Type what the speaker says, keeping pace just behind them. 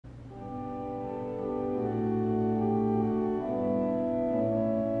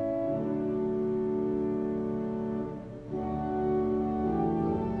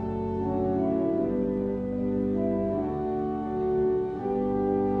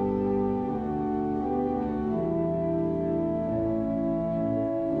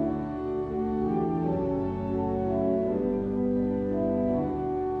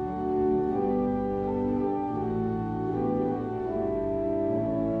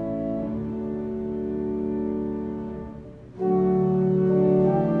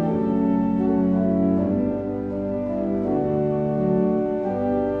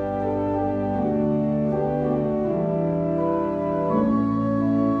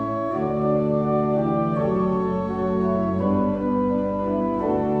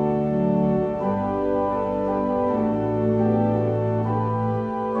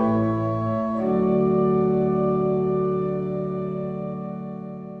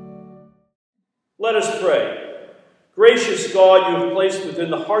Let us pray. Gracious God, you have placed within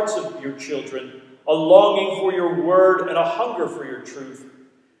the hearts of your children a longing for your word and a hunger for your truth.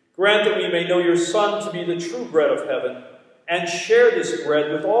 Grant that we may know your Son to be the true bread of heaven and share this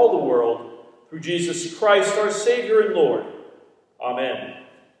bread with all the world through Jesus Christ, our Savior and Lord. Amen.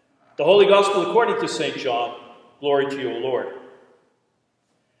 The Holy Gospel according to St. John. Glory to you, O Lord.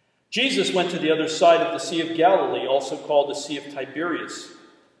 Jesus went to the other side of the Sea of Galilee, also called the Sea of Tiberias.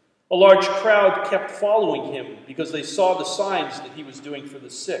 A large crowd kept following him because they saw the signs that he was doing for the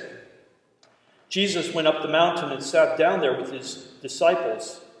sick. Jesus went up the mountain and sat down there with his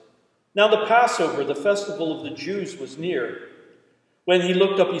disciples. Now the Passover, the festival of the Jews, was near. When he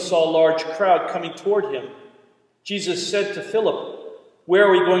looked up, he saw a large crowd coming toward him. Jesus said to Philip, "Where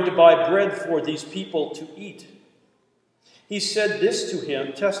are we going to buy bread for these people to eat?" He said this to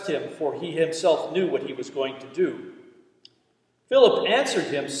him, test him, for he himself knew what he was going to do. Philip answered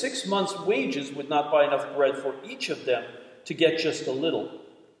him, 6 months' wages would not buy enough bread for each of them to get just a little.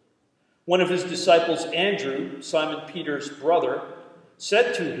 One of his disciples, Andrew, Simon Peter's brother,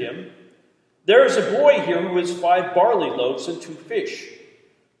 said to him, "There is a boy here who has 5 barley loaves and 2 fish.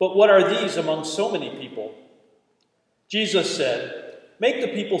 But what are these among so many people?" Jesus said, "Make the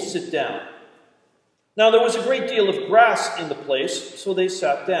people sit down." Now there was a great deal of grass in the place, so they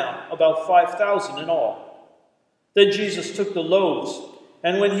sat down, about 5,000 in all. Then Jesus took the loaves,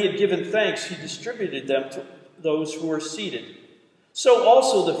 and when he had given thanks, he distributed them to those who were seated. So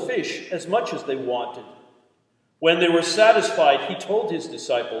also the fish, as much as they wanted. When they were satisfied, he told his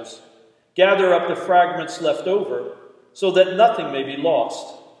disciples, "Gather up the fragments left over, so that nothing may be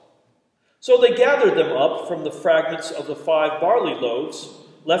lost." So they gathered them up from the fragments of the 5 barley loaves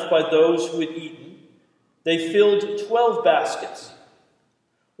left by those who had eaten. They filled 12 baskets.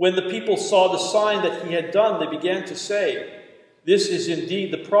 When the people saw the sign that he had done, they began to say, "This is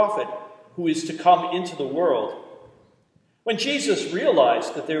indeed the prophet who is to come into the world." When Jesus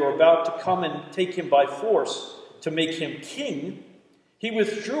realized that they were about to come and take him by force to make him king, he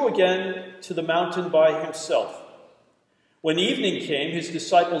withdrew again to the mountain by himself. When evening came, his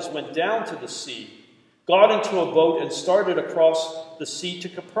disciples went down to the sea, got into a boat, and started across the sea to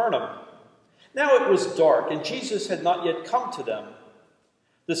Capernaum. Now it was dark, and Jesus had not yet come to them.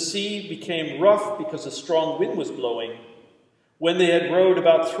 The sea became rough because a strong wind was blowing. When they had rowed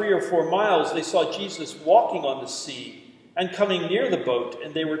about 3 or 4 miles, they saw Jesus walking on the sea and coming near the boat,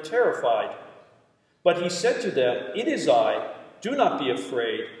 and they were terrified. But he said to them, "It is I, do not be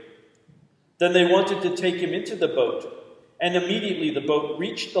afraid." Then they wanted to take him into the boat, and immediately the boat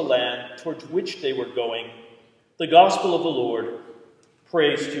reached the land towards which they were going. The Gospel of the Lord.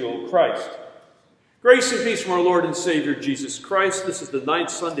 Praise to you, O Christ. Grace and peace from our Lord and Savior, Jesus Christ. This is the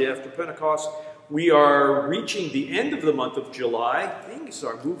 9th Sunday after Pentecost. We are reaching the end of the month of July. Things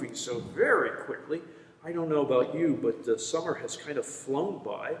are moving so very quickly. I don't know about you, but the summer has kind of flown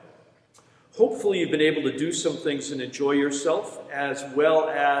by. Hopefully you've been able to do some things and enjoy yourself, as well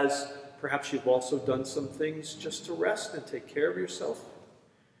as perhaps you've also done some things just to rest and take care of yourself.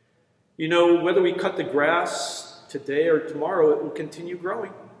 You know, whether we cut the grass today or tomorrow, it will continue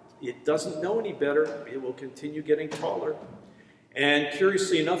growing. It doesn't know any better. It will continue getting taller. And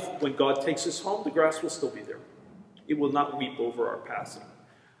curiously enough, when God takes us home, the grass will still be there. It will not weep over our passing.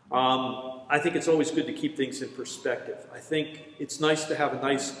 I think it's always good to keep things in perspective. I think it's nice to have a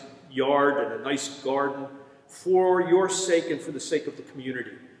nice yard and a nice garden for your sake and for the sake of the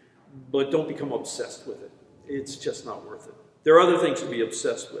community. But don't become obsessed with it. It's just not worth it. There are other things to be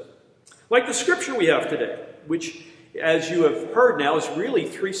obsessed with. Like the scripture we have today, which, as you have heard now, is really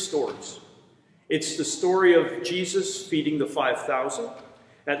 3 stories. It's the story of Jesus feeding the 5,000,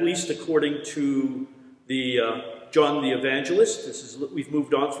 at least according to John the Evangelist. We've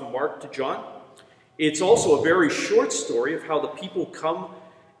moved on from Mark to John. It's also a very short story of how the people come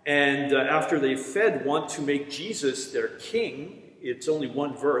and after they've fed want to make Jesus their king. It's only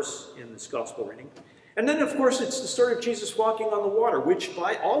 1 verse in this gospel reading. And then, of course, it's the story of Jesus walking on the water, which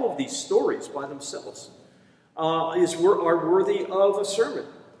by all of these stories by themselves are worthy of a sermon.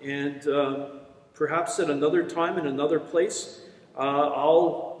 And perhaps at another time, in another place,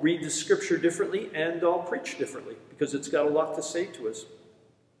 I'll read the scripture differently and I'll preach differently, because it's got a lot to say to us.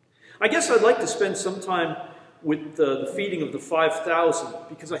 I guess I'd like to spend some time with the feeding of the 5,000,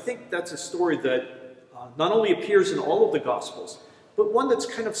 because I think that's a story that not only appears in all of the Gospels, but one that's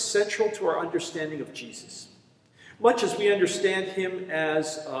kind of central to our understanding of Jesus. Much as we understand him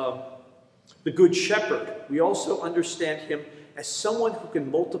as the Good Shepherd, we also understand him as someone who can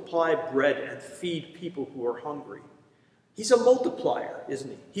multiply bread and feed people who are hungry. He's a multiplier, isn't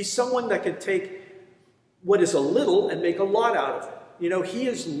he? He's someone that can take what is a little and make a lot out of it. You know, he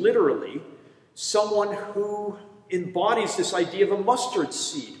is literally someone who embodies this idea of a mustard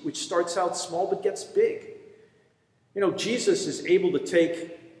seed, which starts out small but gets big. You know, Jesus is able to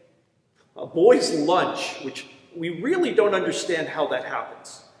take a boy's lunch, which we really don't understand how that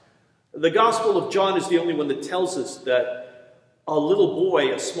happens. The Gospel of John is the only one that tells us that a little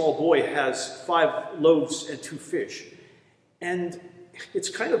boy, a small boy, has 5 loaves and 2 fish. And it's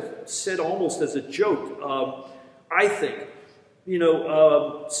kind of said almost as a joke, I think. You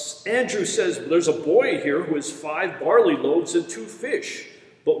know, Andrew says, there's a boy here who has 5 barley loaves and 2 fish.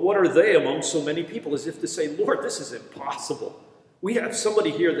 But what are they among so many people? As if to say, Lord, this is impossible. We have somebody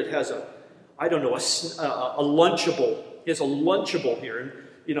here that has a Lunchable. He has a Lunchable here. And,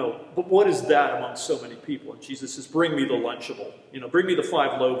 you know, but what is that among so many people? And Jesus says, bring me the Lunchable. You know, bring me the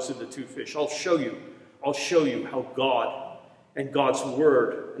 5 loaves and the 2 fish. I'll show you how God and God's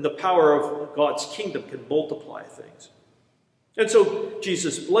word and the power of God's kingdom can multiply things. And so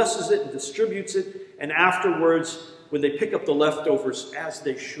Jesus blesses it and distributes it. And afterwards, when they pick up the leftovers, as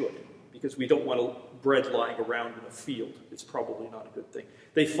they should, because we don't want bread lying around in a field. It's probably not a good thing.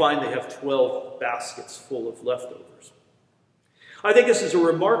 They find they have 12 baskets full of leftovers. I think this is a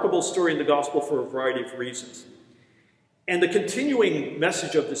remarkable story in the gospel for a variety of reasons. And the continuing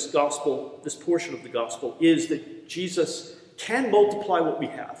message of this gospel, this portion of the gospel, is that Jesus can multiply what we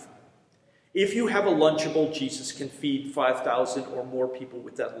have. If you have a Lunchable, Jesus can feed 5,000 or more people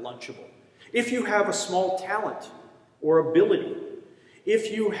with that Lunchable. If you have a small talent or ability,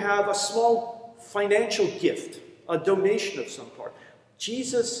 if you have a small financial gift, a donation of some part,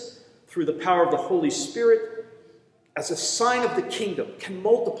 Jesus, through the power of the Holy Spirit, as a sign of the kingdom, can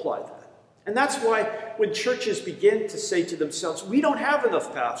multiply that. And that's why when churches begin to say to themselves, we don't have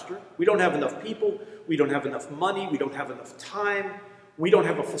enough pastor, we don't have enough people, we don't have enough money, we don't have enough time, we don't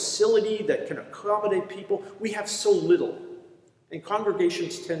have a facility that can accommodate people, we have so little. And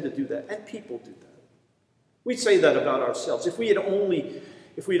congregations tend to do that, and people do that. We say that about ourselves. If we had only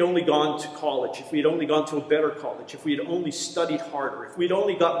gone to college, if we had only gone to a better college, if we had only studied harder, if we had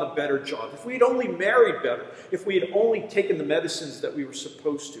only gotten a better job, if we had only married better, if we had only taken the medicines that we were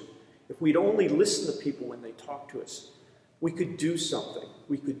supposed to, if we'd only listened to people when they talked to us, we could do something.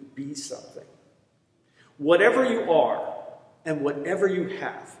 We could be something. Whatever you are and whatever you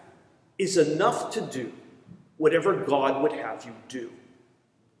have is enough to do whatever God would have you do.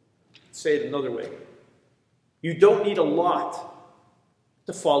 Say it another way. You don't need a lot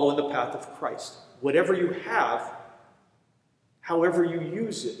to follow in the path of Christ. Whatever you have, however you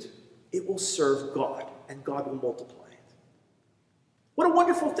use it, it will serve God, and God will multiply it. What a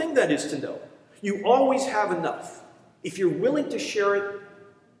wonderful thing that is to know. You always have enough. If you're willing to share it,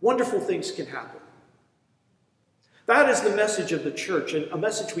 wonderful things can happen. That is the message of the church, and a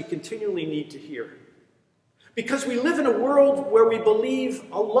message we continually need to hear. Because we live in a world where we believe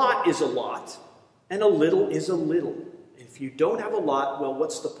a lot is a lot, and a little is a little. If you don't have a lot, well,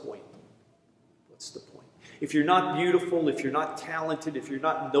 what's the point? What's the point? If you're not beautiful, if you're not talented, if you're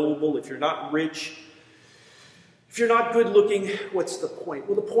not noble, if you're not rich, if you're not good looking, what's the point?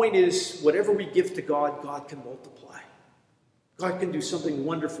 Well, the point is, whatever we give to God, God can multiply. God can do something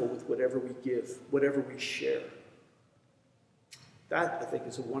wonderful with whatever we give, whatever we share. That, I think,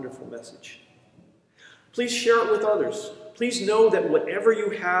 is a wonderful message. Please share it with others. Please know that whatever you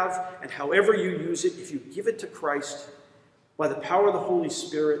have and however you use it, if you give it to Christ, by the power of the Holy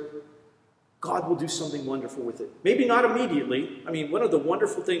Spirit, God will do something wonderful with it. Maybe not immediately. I mean, one of the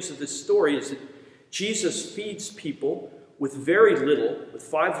wonderful things of this story is that Jesus feeds people with very little, with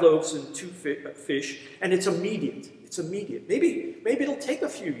 5 loaves and 2 fish, and it's immediate. It's immediate. Maybe it'll take a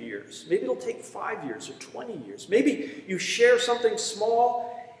few years. Maybe it'll take 5 years or 20 years. Maybe you share something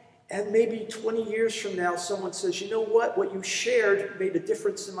small, and maybe 20 years from now, someone says, you know what? What you shared made a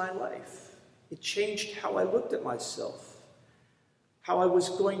difference in my life. It changed how I looked at myself, how I was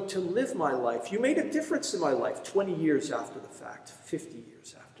going to live my life. You made a difference in my life 20 years after the fact, 50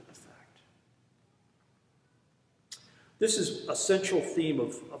 years after the fact. This is a central theme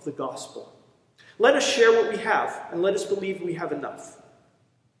of the gospel. Let us share what we have, and let us believe we have enough.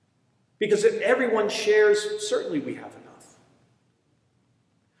 Because if everyone shares, certainly we have enough.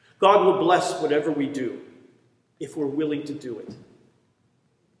 God will bless whatever we do if we're willing to do it.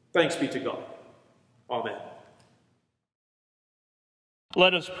 Thanks be to God. Amen.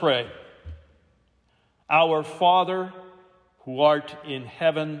 Let us pray. Our Father, who art in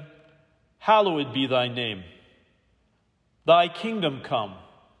heaven, hallowed be thy name. Thy kingdom come.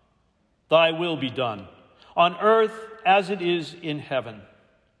 Thy will be done, on earth as it is in heaven.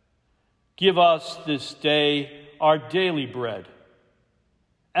 Give us this day our daily bread,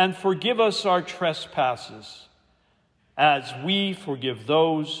 and forgive us our trespasses, as we forgive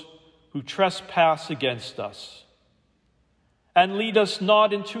those who trespass against us. And lead us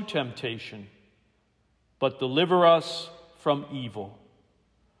not into temptation, but deliver us from evil.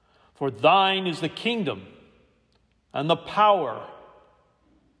 For thine is the kingdom, and the power,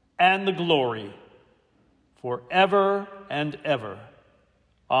 and the glory, forever and ever.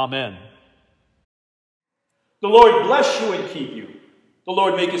 Amen. The Lord bless you and keep you. The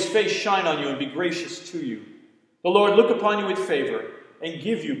Lord make his face shine on you and be gracious to you. The Lord look upon you with favor and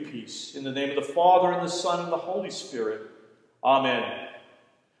give you peace. In the name of the Father, and the Son, and the Holy Spirit. Amen.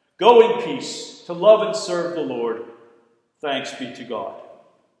 Go in peace to love and serve the Lord. Thanks be to God.